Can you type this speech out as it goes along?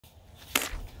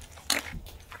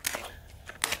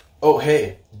Oh,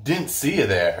 hey, didn't see you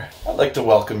there. I'd like to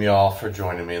welcome you all for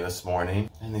joining me this morning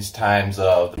in these times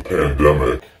of the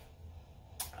pandemic.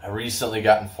 I recently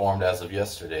got informed as of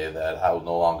yesterday that I will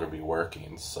no longer be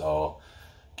working, so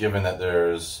given that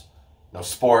there's no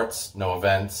sports, no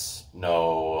events,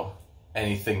 no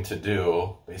anything to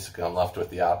do, basically I'm left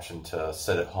with the option to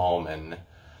sit at home and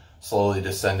slowly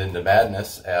descend into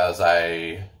madness as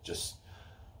I just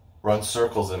run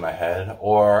circles in my head,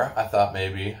 or I thought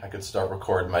maybe I could start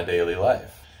recording my daily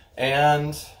life.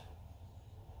 And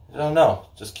I don't know,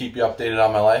 just keep you updated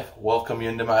on my life, welcome you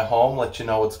into my home, let you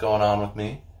know what's going on with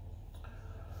me.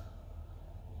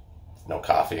 No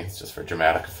coffee, it's just for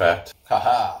dramatic effect.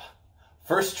 Haha,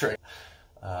 first trick.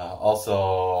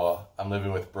 Also, I'm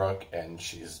living with Brooke and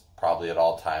she's probably at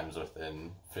all times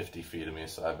within 50 feet of me,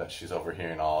 so I bet she's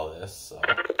overhearing all of this. So.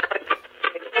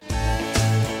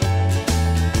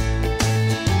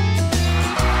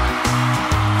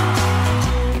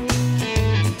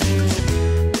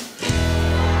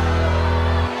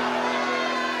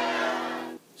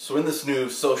 So in this new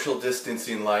social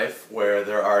distancing life where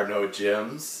there are no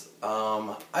gyms,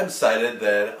 I decided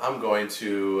that I'm going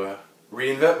to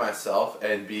reinvent myself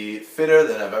and be fitter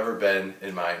than I've ever been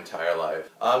in my entire life.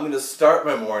 I'm going to start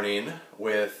my morning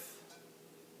with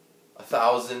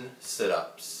 1,000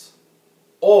 sit-ups,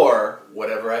 or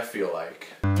whatever I feel like.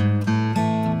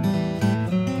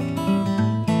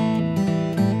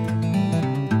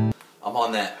 I'm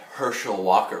on that Herschel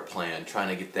Walker plan, trying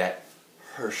to get that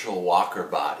Herschel Walker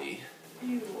body.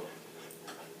 Ew.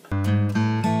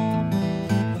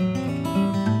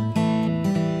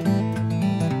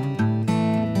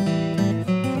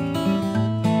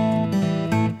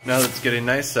 Now that it's getting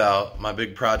nice out, my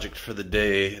big project for the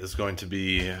day is going to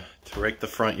be to rake the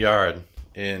front yard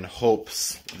in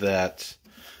hopes that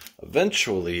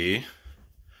eventually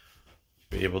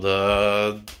be able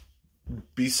to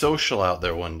be social out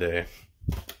there one day.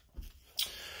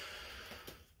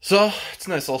 So, it's a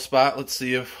nice little spot. Let's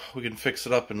see if we can fix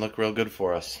it up and look real good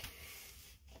for us.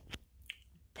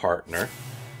 Partner.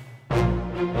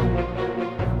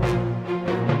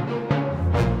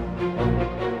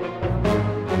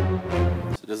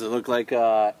 So does it look like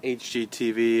a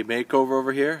HGTV makeover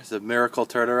over here? Is it a miracle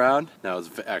turnaround? No, it's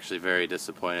actually very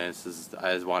disappointing.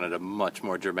 I just wanted a much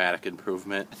more dramatic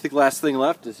improvement. I think last thing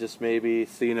left is just maybe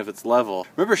seeing if it's level.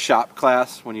 Remember shop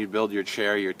class when you build your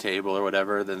chair, your table or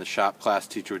whatever, then the shop class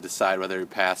teacher would decide whether he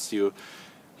passed you.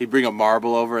 He'd bring a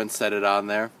marble over and set it on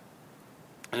there.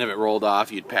 And if it rolled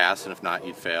off, you'd pass, and if not,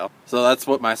 you'd fail. So that's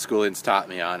what my schooling's taught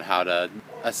me on, how to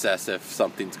assess if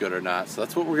something's good or not. So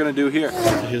that's what we're going to do here.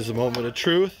 Here's a moment of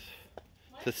truth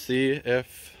to see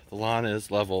if the lawn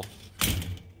is level.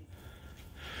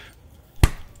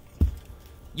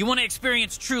 You want to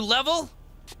experience true level?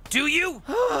 Do you?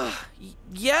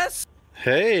 Yes?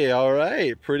 Hey, all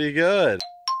right, pretty good.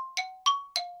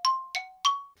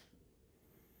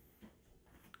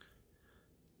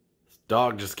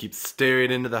 Dog just keeps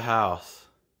staring into the house.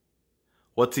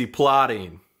 What's he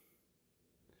plotting?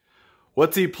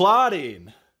 What's he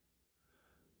plotting?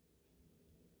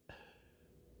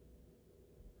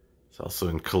 It's also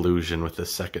in collusion with the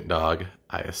second dog,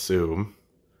 I assume.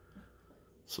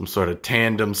 Some sort of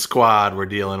tandem squad we're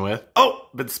dealing with. Oh,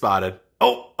 been spotted.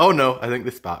 Oh no, I think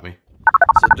they spot me.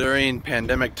 So during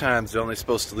pandemic times, you're only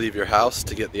supposed to leave your house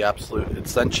to get the absolute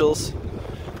essentials.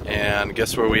 And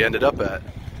guess where we ended up at?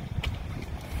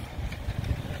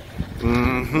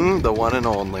 The one and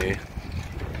only.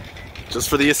 Just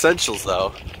for the essentials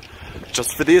though.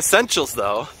 Just for the essentials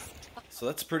though. So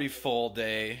that's a pretty full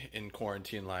day in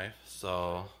quarantine life.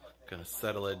 So gonna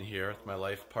settle in here with my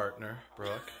life partner,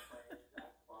 Brooke.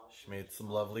 She made some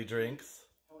lovely drinks.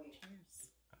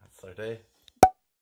 That's our day.